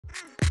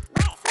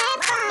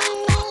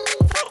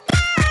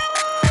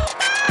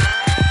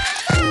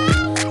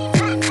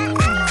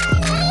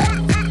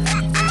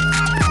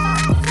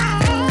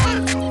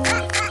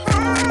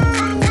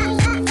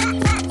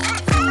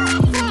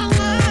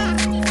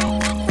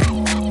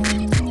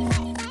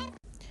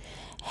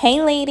Hey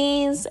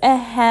ladies, a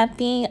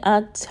happy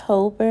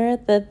October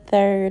the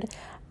 3rd.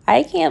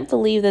 I can't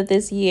believe that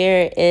this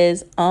year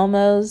is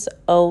almost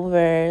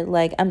over.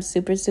 Like, I'm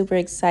super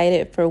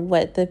excited for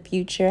what the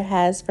future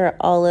has for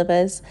all of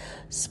us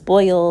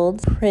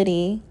spoiled,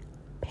 pretty,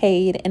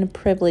 paid, and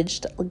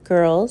privileged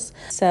girls.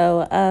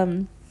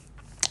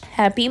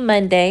 Happy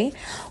Monday.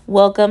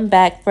 Welcome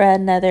back for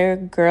another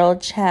Girl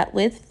Chat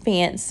with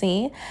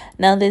Fancy.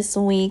 Now, this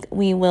week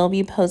we will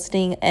be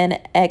posting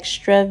an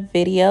extra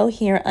video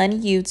here on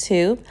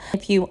YouTube.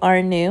 If you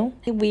are new,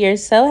 we are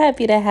so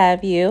happy to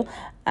have you.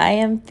 I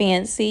am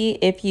Fancy.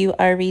 If you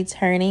are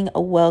returning,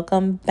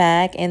 welcome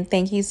back and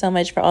thank you so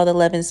much for all the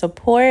love and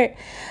support.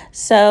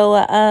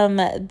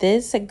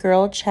 This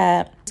Girl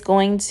Chat is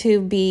going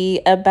to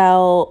be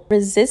about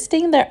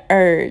resisting the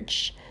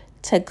urge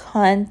to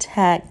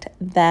contact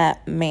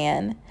that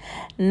man.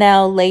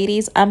 Now,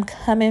 ladies, I'm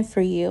coming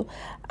for you.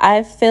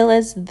 I feel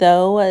as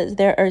though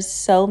there are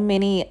so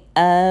many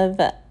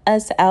of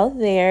us out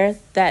there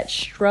that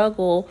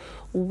struggle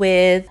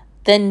with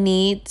the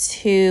need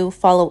to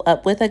follow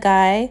up with a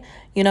guy,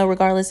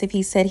 regardless if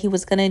he said he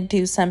was going to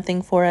do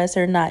something for us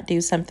or not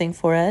do something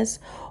for us,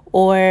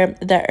 or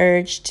the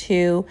urge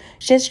to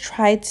just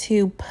try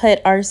to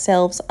put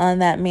ourselves on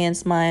that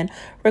man's mind,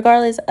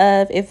 regardless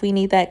of if we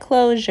need that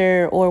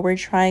closure or we're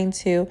trying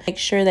to make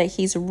sure that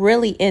he's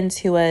really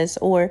into us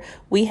or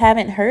we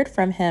haven't heard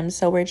from him.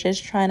 So we're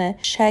just trying to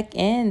check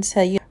in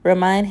to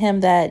remind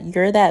him that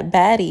you're that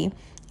baddie,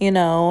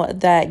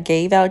 that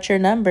gave out your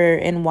number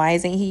and why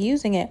isn't he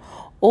using it?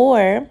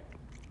 Or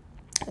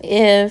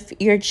if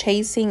you're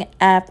chasing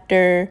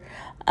after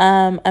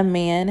a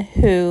man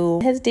who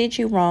has did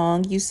you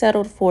wrong, you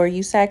settled for,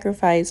 you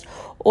sacrificed,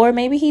 or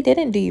maybe he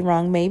didn't do you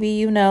wrong.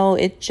 Maybe,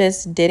 it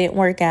just didn't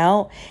work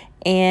out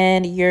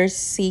and you're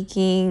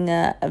seeking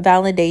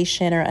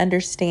validation or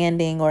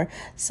understanding or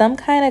some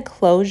kind of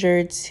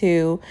closure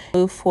to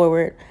move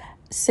forward.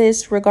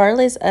 Sis,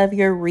 regardless of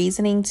your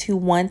reasoning to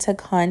want to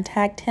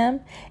contact him,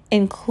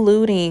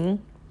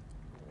 including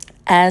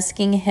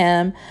asking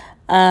him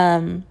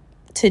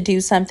to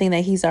do something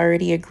that he's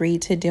already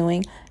agreed to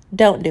doing,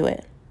 don't do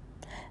it.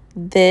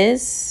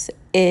 This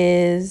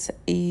is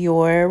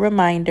your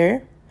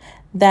reminder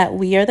that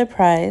we are the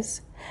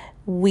prize.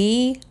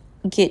 We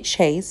get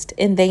chased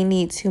and they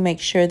need to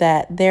make sure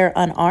that they're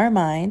on our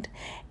mind.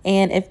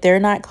 And if they're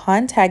not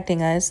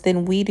contacting us,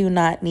 then we do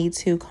not need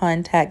to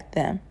contact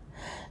them.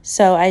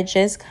 So I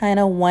just kind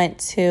of want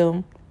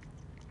to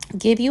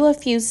give you a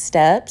few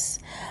steps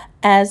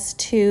as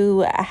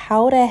to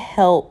how to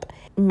help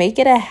make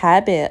it a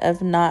habit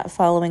of not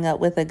following up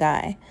with a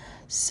guy.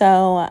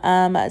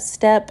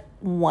 Step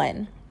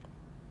 1,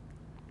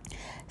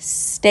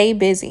 stay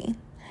busy.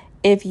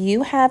 If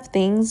you have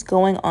things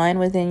going on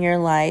within your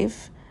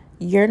life,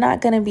 you're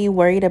not going to be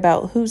worried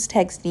about who's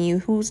texting you,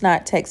 who's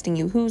not texting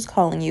you, who's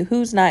calling you,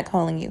 who's not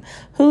calling you,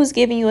 who's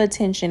giving you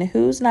attention,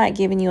 who's not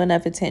giving you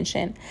enough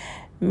attention.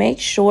 Make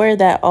sure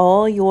that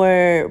all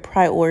your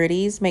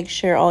priorities, make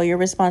sure all your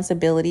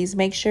responsibilities,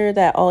 make sure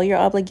that all your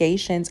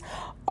obligations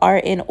are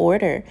in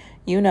order.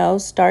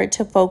 Start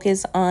to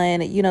focus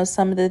on,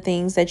 some of the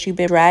things that you've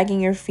been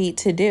dragging your feet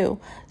to do.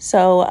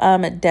 So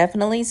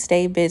definitely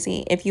stay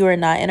busy. If you are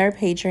not in our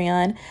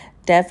Patreon,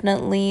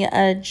 definitely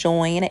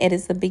join. It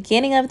is the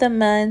beginning of the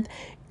month.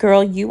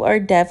 Girl, you are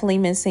definitely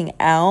missing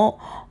out.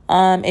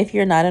 If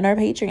you're not in our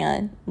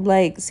Patreon,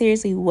 like,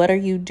 seriously, what are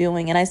you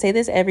doing? And I say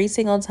this every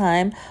single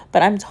time,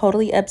 but I'm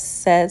totally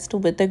obsessed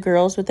with the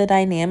girls, with the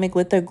dynamic,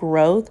 with the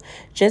growth,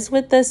 just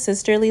with the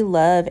sisterly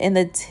love and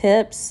the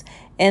tips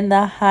and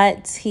the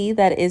hot tea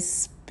that is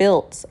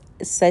spilt,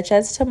 such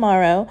as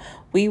tomorrow,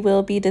 we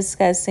will be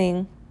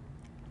discussing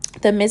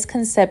the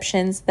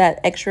misconceptions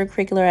that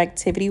extracurricular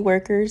activity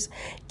workers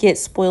get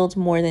spoiled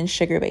more than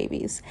sugar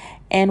babies.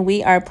 And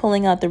we are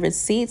pulling out the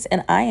receipts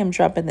and I am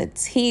dropping the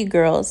tea,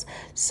 girls.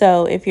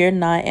 So if you're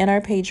not in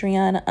our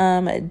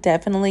Patreon,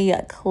 definitely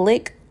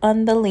click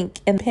on the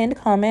link in the pinned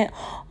comment.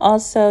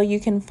 Also,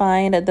 you can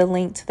find the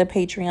link to the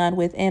Patreon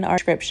within our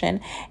description.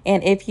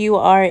 And if you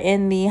are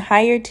in the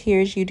higher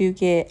tiers, you do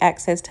get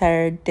access to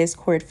our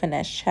Discord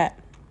finesse chat.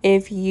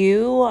 If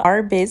you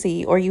are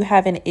busy or you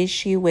have an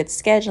issue with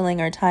scheduling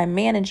or time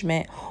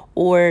management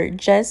or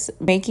just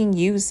making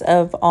use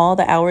of all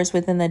the hours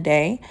within the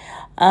day,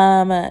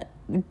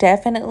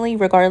 definitely,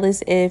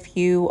 regardless if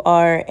you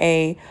are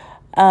a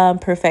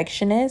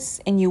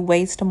perfectionist and you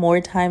waste more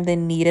time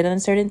than needed on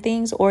certain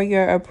things, or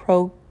you're a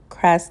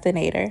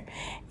procrastinator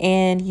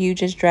and you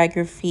just drag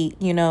your feet,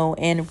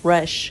 and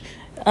rush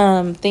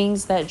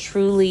things that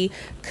truly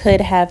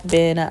could have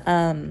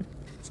been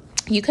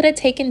you could have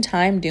taken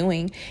time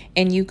doing,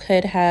 and you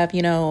could have,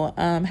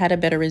 had a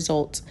better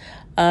result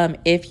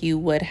if you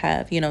would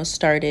have,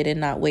 started and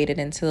not waited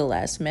until the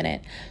last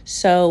minute.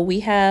 So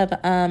we have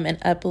an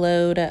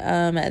upload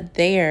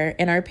there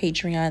in our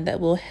Patreon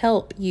that will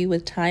help you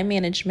with time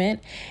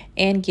management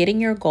and getting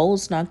your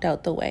goals knocked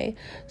out the way.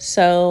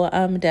 So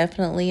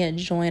definitely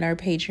join our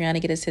Patreon to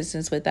get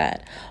assistance with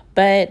that.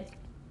 But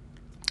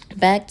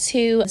back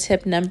to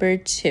tip number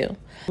 2,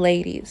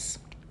 ladies,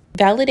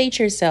 validate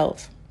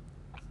yourself.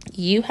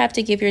 You have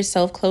to give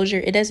yourself closure.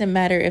 It doesn't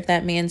matter if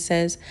that man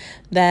says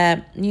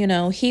that,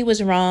 he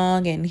was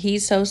wrong and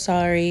he's so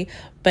sorry,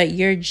 but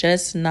you're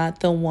just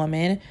not the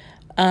woman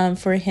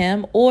for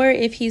him. Or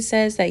if he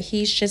says that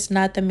he's just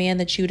not the man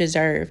that you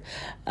deserve.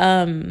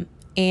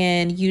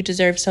 And you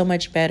deserve so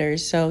much better.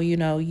 So,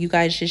 you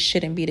guys just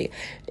shouldn't be there.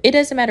 It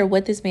doesn't matter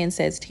what this man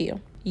says to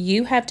you.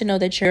 You have to know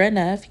that you're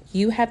enough.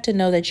 You have to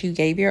know that you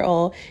gave your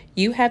all.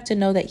 You have to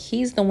know that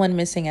he's the one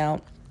missing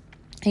out.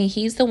 And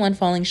he's the one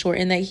falling short,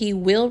 and that he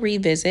will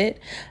revisit.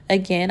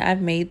 Again,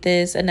 I've made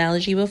this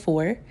analogy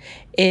before.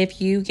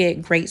 If you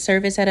get great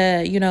service at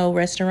a,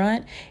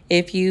 restaurant,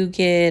 if you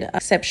get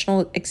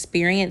exceptional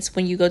experience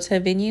when you go to a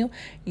venue,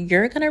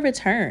 you're going to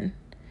return.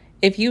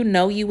 If you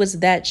know you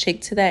was that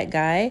chick to that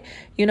guy,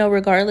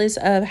 regardless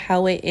of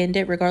how it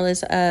ended,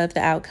 regardless of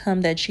the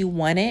outcome that you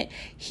wanted,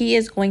 he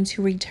is going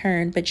to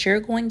return, but you're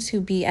going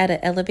to be at an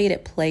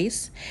elevated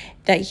place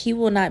that he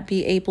will not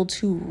be able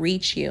to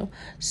reach you.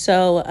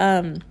 So,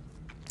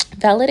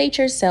 validate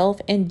yourself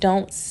and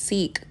don't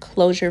seek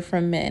closure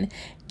from men.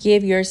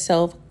 Give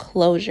yourself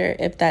closure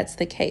if that's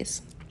the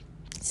case.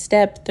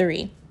 Step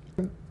 3.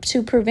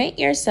 To prevent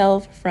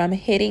yourself from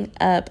hitting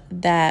up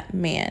that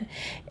man.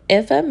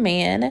 If a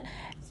man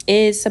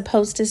is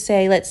supposed to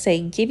say, let's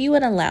say, give you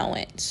an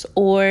allowance,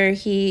 or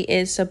he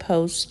is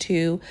supposed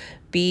to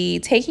be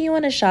taking you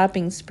on a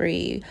shopping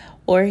spree,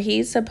 or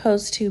he's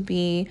supposed to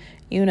be,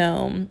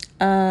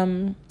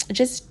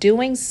 just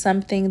doing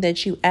something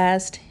that you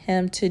asked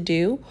him to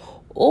do,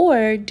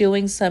 or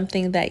doing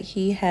something that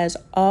he has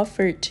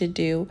offered to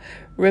do,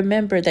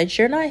 remember that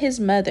you're not his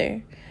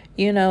mother.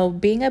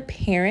 Being a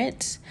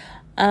parent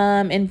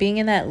and being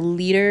in that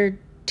leader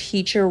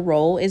teacher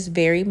role is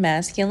very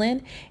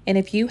masculine. And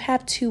if you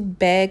have to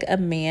beg a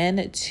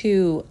man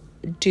to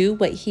do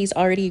what he's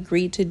already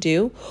agreed to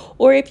do,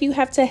 or if you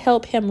have to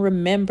help him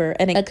remember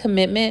a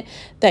commitment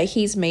that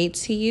he's made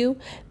to you,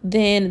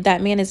 then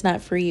that man is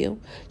not for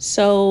you.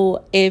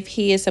 So if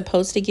he is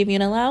supposed to give you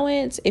an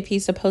allowance, if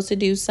he's supposed to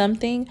do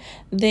something,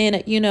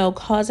 then,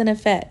 cause and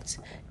effect.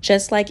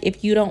 Just like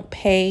if you don't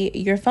pay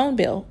your phone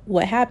bill,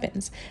 what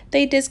happens?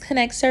 They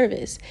disconnect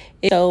service.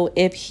 So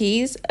if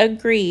he's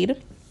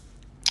agreed,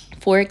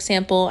 for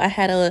example, I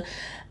had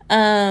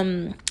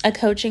a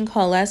coaching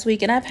call last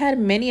week, and I've had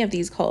many of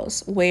these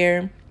calls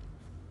where,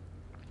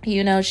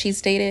 she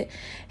stated,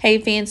 hey,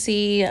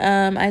 Fancy,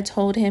 I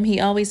told him, he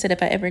always said,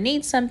 if I ever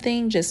need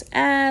something, just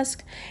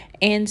ask.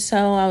 And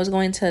so I was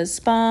going to a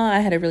spa. I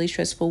had a really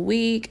stressful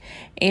week.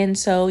 And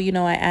so,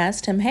 I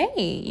asked him,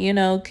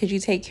 hey, could you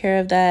take care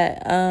of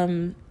that?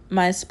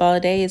 My spa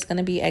day is going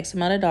to be X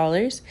amount of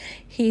dollars.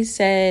 He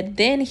said,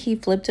 then he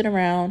flipped it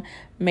around,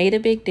 made a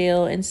big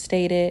deal, and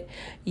stated,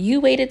 you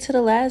waited to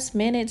the last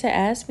minute to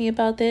ask me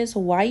about this.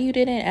 Why you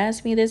didn't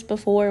ask me this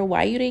before?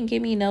 Why you didn't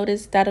give me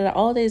notice?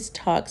 All this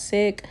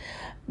toxic,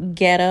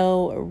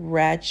 ghetto,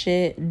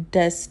 ratchet,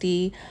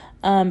 dusty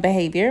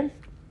behavior.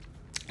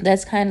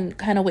 That's kind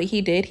of what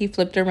he did. He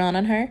flipped around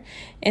on her,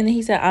 and then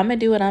he said, I'm gonna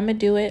do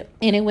it.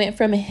 And it went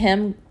from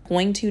him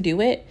going to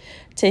do it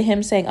to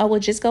him saying, oh, well,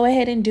 just go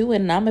ahead and do it,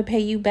 and I'm gonna pay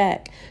you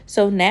back.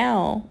 So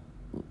now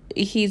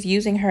he's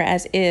using her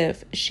as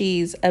if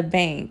she's a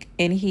bank,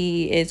 and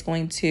he is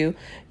going to,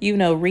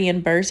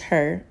 reimburse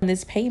her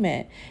this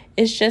payment.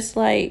 It's just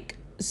like,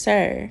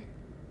 sir,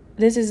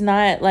 this is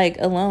not like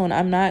a loan.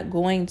 I'm not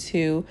going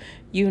to,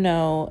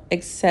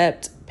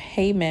 accept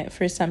payment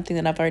for something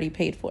that I've already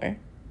paid for.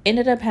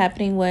 Ended up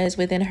happening was,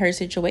 within her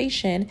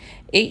situation,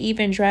 it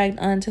even dragged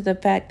on to the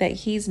fact that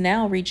he's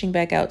now reaching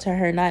back out to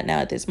her, not now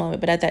at this moment,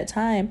 but at that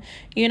time,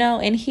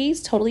 and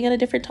he's totally on a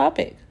different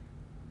topic.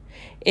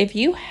 If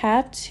you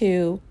have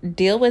to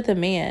deal with a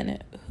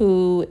man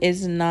who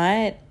is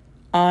not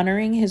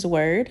honoring his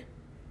word,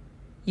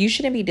 you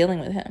shouldn't be dealing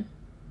with him.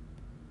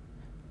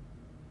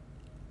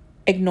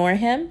 Ignore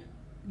him.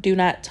 Do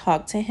not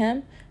talk to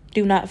him.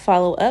 Do not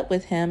follow up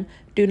with him.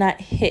 Do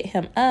not hit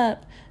him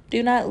up.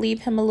 Do not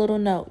leave him a little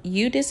note.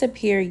 You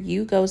disappear,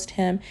 you ghost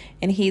him,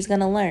 and he's going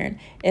to learn.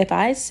 If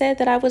I said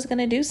that I was going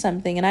to do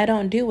something and I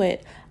don't do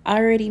it, I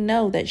already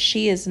know that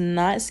she is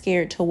not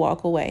scared to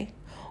walk away.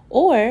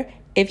 Or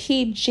if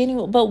he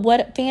but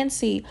what,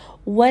 Fancy,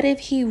 what if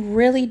he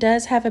really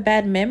does have a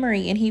bad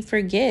memory and he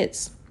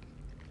forgets?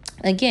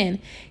 Again,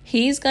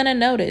 he's going to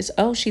notice,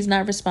 oh, she's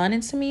not responding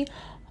to me.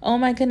 Oh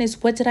my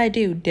goodness, what did I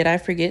do? Did I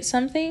forget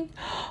something?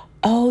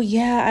 Oh,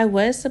 yeah, I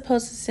was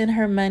supposed to send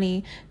her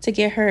money to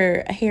get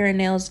her hair and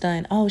nails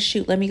done. Oh,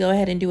 shoot, let me go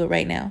ahead and do it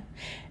right now.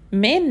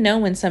 Men know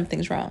when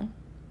something's wrong.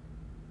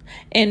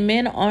 And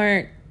men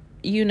aren't,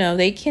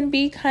 they can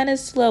be kind of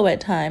slow at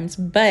times,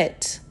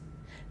 but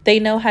they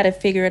know how to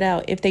figure it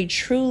out if they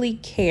truly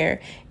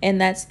care.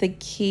 And that's the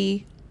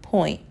key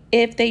point.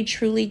 If they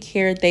truly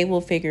care, they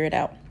will figure it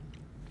out.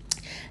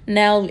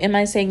 Now, am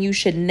I saying you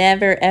should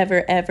never,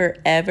 ever, ever,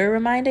 ever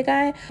remind a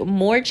guy?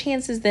 More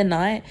chances than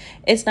not,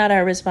 it's not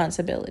our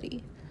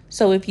responsibility.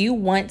 So if you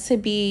want to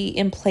be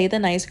and play the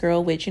nice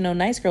girl, which,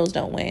 nice girls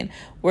don't win.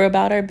 We're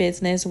about our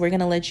business. We're going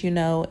to let you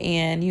know.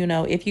 And,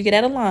 if you get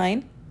out of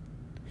line,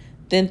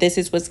 then this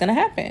is what's going to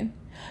happen.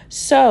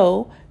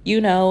 So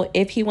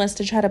If he wants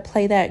to try to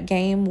play that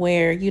game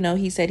where,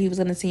 he said he was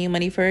going to send you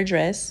money for a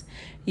dress,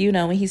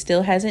 and he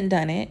still hasn't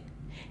done it.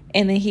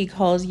 And then he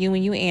calls you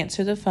and you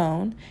answer the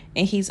phone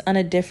and he's on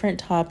a different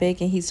topic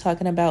and he's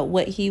talking about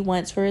what he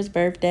wants for his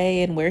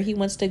birthday and where he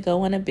wants to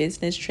go on a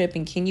business trip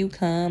and can you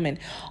come and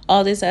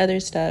all this other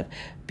stuff.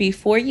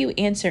 Before you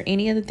answer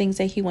any of the things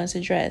that he wants to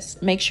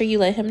address, make sure you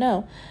let him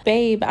know,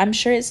 babe, I'm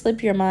sure it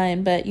slipped your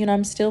mind, but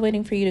I'm still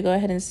waiting for you to go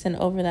ahead and send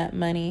over that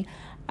money.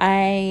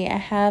 I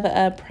have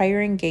a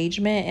prior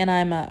engagement and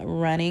I'm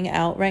running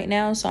out right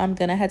now, so I'm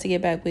gonna have to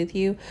get back with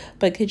you.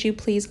 But could you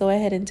please go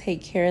ahead and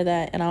take care of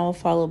that, and I will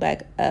follow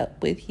back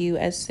up with you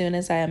as soon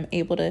as I am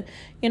able to,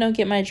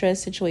 get my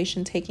dress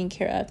situation taken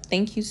care of.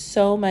 Thank you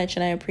so much,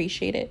 and I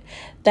appreciate it.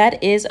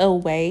 That is a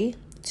way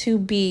to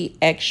be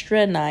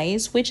extra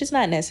nice, which is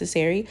not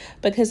necessary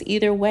because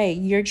either way,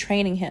 you're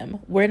training him.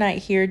 We're not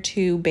here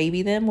to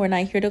baby them. We're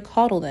not here to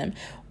coddle them.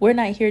 We're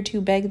not here to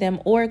beg them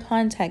or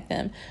contact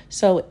them.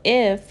 So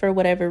if for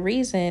whatever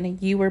reason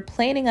you were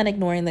planning on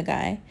ignoring the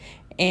guy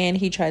and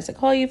he tries to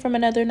call you from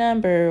another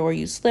number, or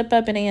you slip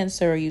up and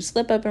answer, or you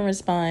slip up and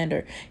respond,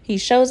 or he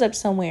shows up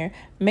somewhere,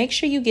 make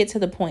sure you get to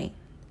the point.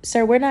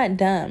 Sir, we're not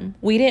dumb.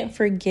 We didn't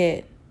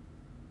forget.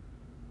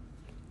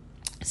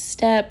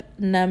 Step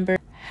number: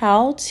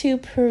 how to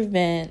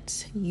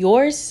prevent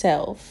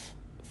yourself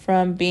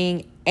from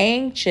being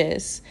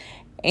anxious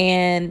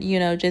and,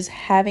 just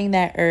having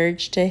that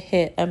urge to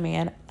hit a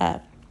man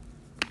up.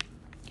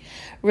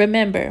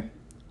 Remember,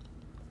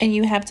 and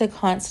you have to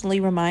constantly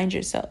remind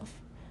yourself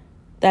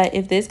that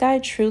if this guy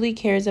truly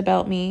cares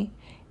about me,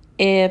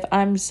 if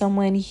I'm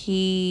someone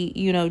he,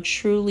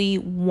 truly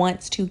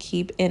wants to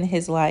keep in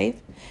his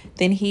life,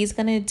 then he's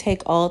going to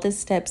take all the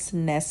steps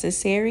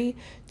necessary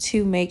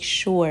to make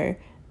sure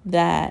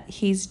that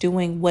he's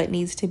doing what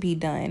needs to be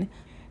done.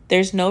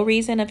 There's no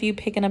reason of you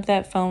picking up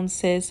that phone,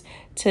 sis,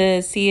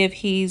 to see if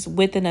he's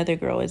with another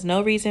girl. There's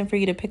no reason for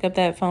you to pick up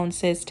that phone,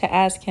 sis, to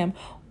ask him,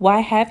 why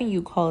haven't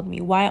you called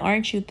me? Why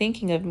aren't you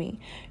thinking of me?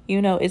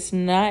 It's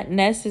not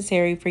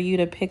necessary for you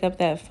to pick up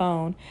that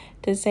phone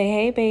to say,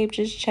 hey, babe,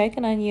 just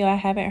checking on you. I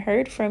haven't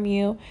heard from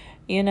you.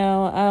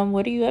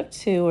 What are you up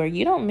to? Or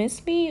you don't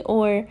miss me?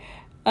 Or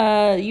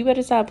you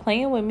better stop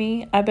playing with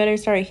me. I better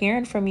start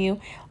hearing from you.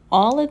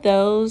 All of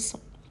those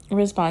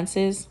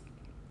responses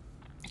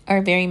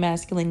are very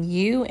masculine.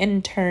 You,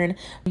 in turn,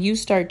 you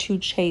start to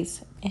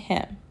chase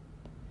him.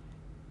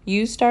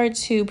 You start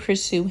to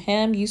pursue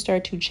him. You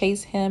start to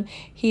chase him.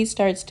 He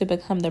starts to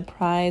become the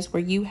prize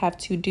where you have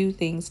to do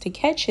things to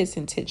catch his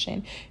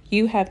attention.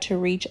 You have to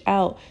reach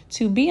out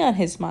to be on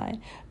his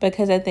mind,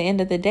 because at the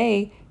end of the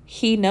day,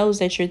 he knows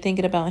that you're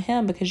thinking about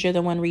him because you're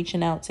the one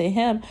reaching out to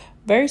him,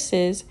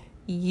 versus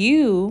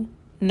you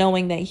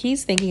knowing that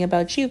he's thinking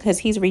about you because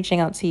he's reaching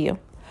out to you.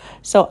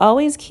 So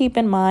always keep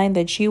in mind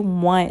that you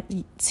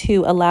want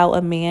to allow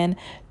a man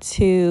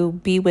to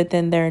be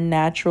within their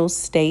natural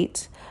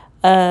state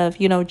of,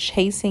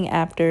 chasing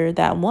after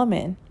that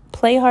woman.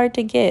 Play hard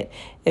to get.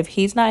 If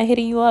he's not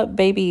hitting you up,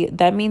 baby,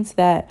 that means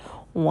that,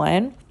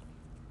 one,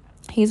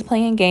 he's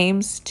playing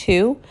games.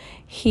 Two,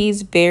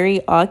 he's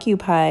very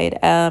occupied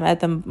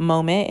at the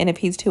moment. And if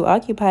he's too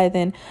occupied,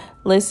 then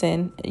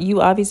listen, you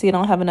obviously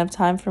don't have enough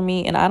time for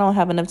me, and I don't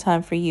have enough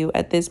time for you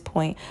at this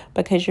point,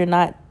 because you're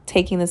not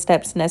taking the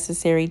steps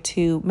necessary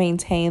to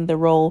maintain the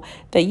role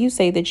that you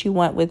say that you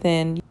want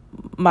within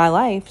my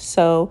life.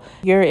 So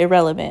you're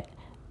irrelevant.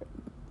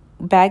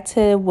 Back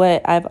to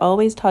what I've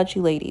always taught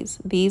you, ladies.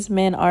 These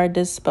men are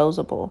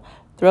disposable.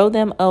 Throw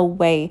them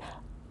away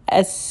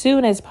as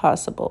soon as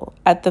possible.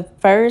 At the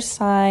first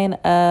sign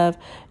of,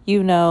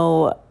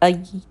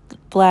 a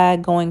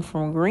flag going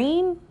from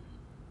green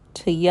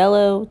to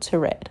yellow to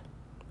red,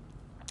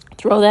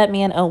 throw that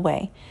man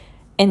away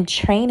and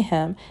train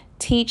him,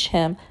 teach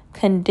him,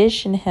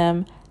 condition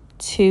him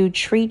to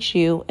treat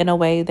you in a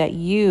way that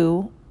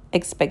you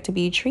expect to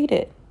be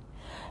treated.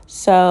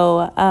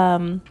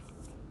 So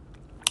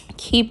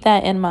keep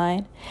that in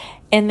mind.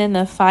 And then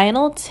the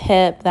final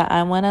tip that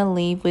I want to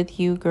leave with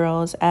you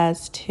girls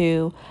as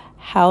to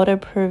how to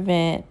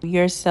prevent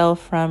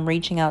yourself from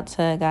reaching out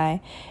to a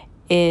guy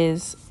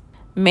is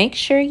make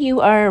sure you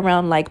are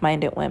around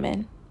like-minded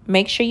women.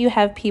 Make sure you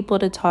have people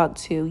to talk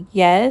to.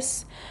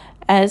 Yes,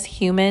 as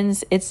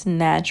humans, it's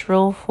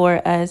natural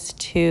for us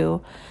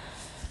to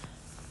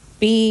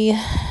be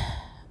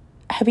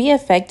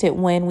affected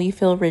when we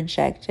feel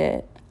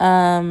rejected.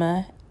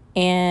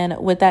 And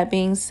with that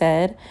being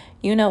said,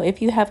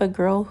 if you have a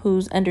girl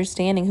who's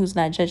understanding, who's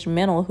not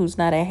judgmental, who's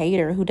not a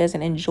hater, who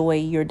doesn't enjoy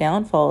your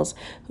downfalls,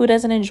 who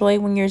doesn't enjoy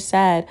when you're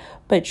sad,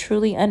 but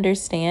truly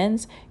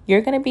understands,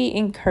 you're going to be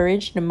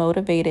encouraged and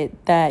motivated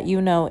that,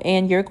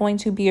 and you're going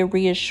to be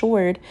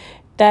reassured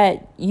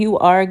that you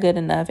are good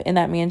enough and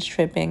that man's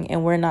tripping,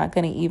 and we're not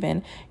going to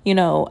even,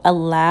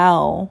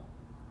 allow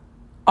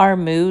our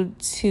mood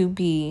to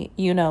be,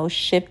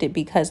 shifted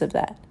because of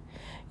that.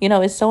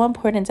 It's so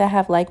important to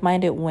have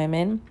like-minded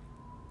women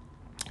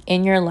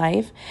in your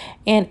life.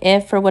 And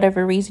if for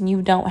whatever reason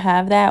you don't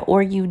have that,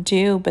 or you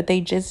do, but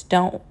they just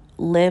don't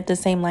live the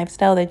same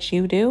lifestyle that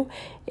you do,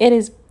 it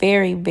is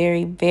very,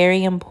 very,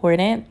 very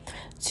important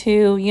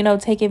to,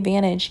 take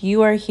advantage.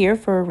 You are here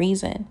for a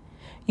reason.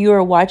 You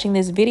are watching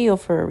this video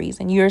for a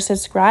reason. You're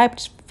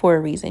subscribed for a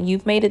reason.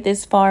 You've made it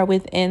this far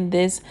within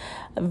this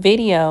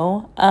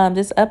video,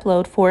 this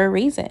upload, for a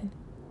reason.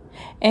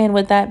 And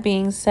with that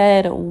being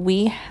said,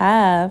 we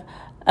have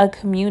a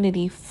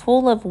community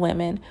full of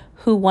women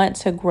who want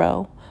to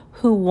grow,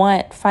 who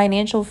want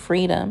financial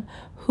freedom,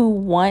 who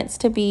wants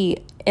to be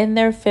in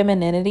their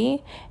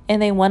femininity,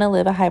 and they want to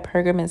live a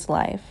hypergamous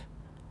life.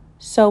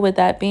 So with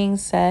that being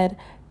said,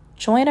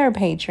 join our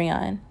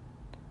Patreon.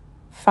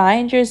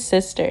 Find your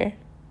sister.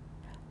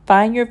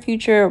 Find your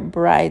future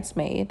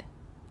bridesmaid.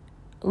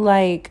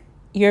 Like,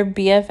 your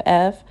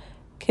BFF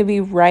could be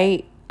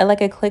right,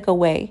 like a click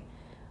away.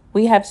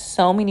 We have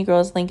so many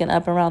girls linking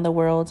up around the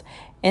world,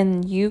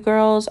 and you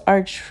girls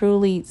are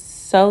truly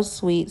so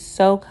sweet,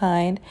 so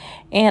kind,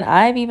 and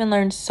I've even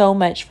learned so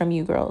much from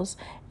you girls.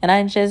 And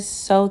I'm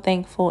just so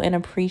thankful and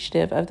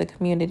appreciative of the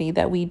community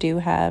that we do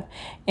have.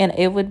 And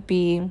it would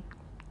be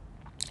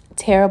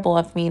terrible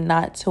of me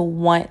not to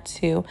want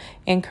to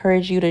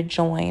encourage you to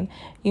join,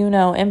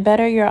 and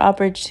better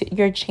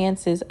your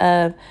chances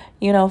of,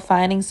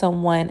 finding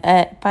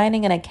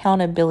finding an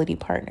accountability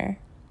partner.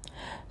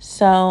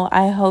 So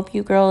I hope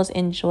you girls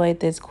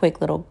enjoyed this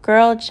quick little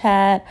girl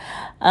chat.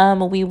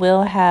 We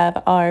will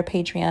have our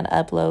Patreon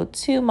upload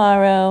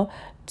tomorrow,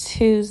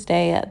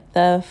 Tuesday,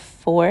 the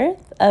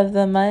 4th of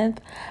the month.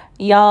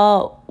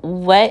 Y'all,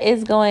 what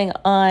is going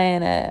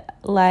on?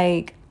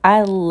 Like,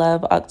 I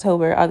love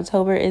October.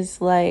 October is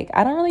like,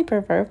 I don't really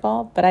prefer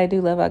fall, but I do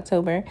love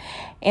October.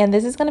 And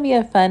this is going to be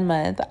a fun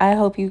month. I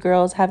hope you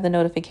girls have the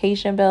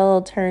notification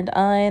bell turned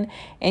on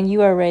and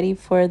you are ready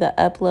for the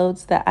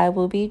uploads that I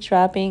will be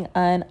dropping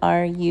on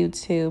our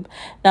YouTube.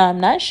 Now, I'm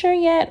not sure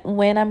yet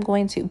when I'm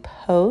going to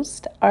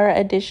post our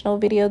additional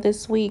video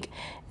this week.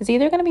 It's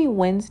either going to be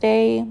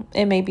Wednesday,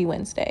 it may be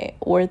Wednesday,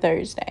 or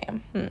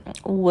Thursday.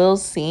 We'll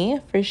see.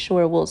 For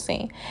sure, we'll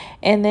see.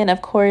 And then,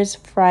 of course,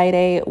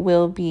 Friday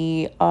will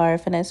be our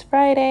Finesse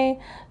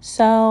Friday.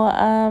 So,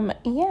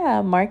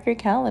 yeah, mark your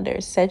calendar.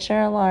 Set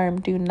your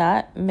alarm. Do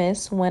not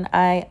miss when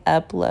I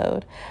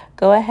upload.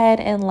 Go ahead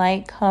and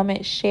like,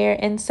 comment, share,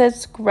 and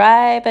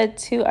subscribe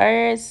to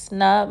our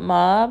Snub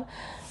Mob.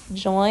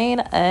 Join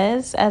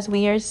us as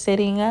we are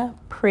sitting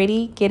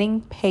pretty,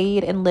 getting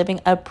paid, and living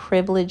a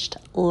privileged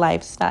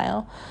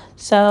lifestyle.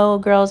 So,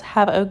 girls,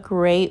 have a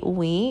great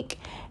week,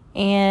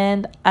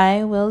 and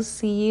I will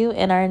see you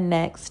in our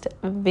next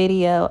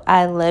video.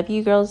 I love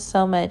you girls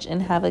so much,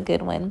 and have a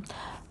good one.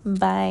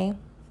 Bye.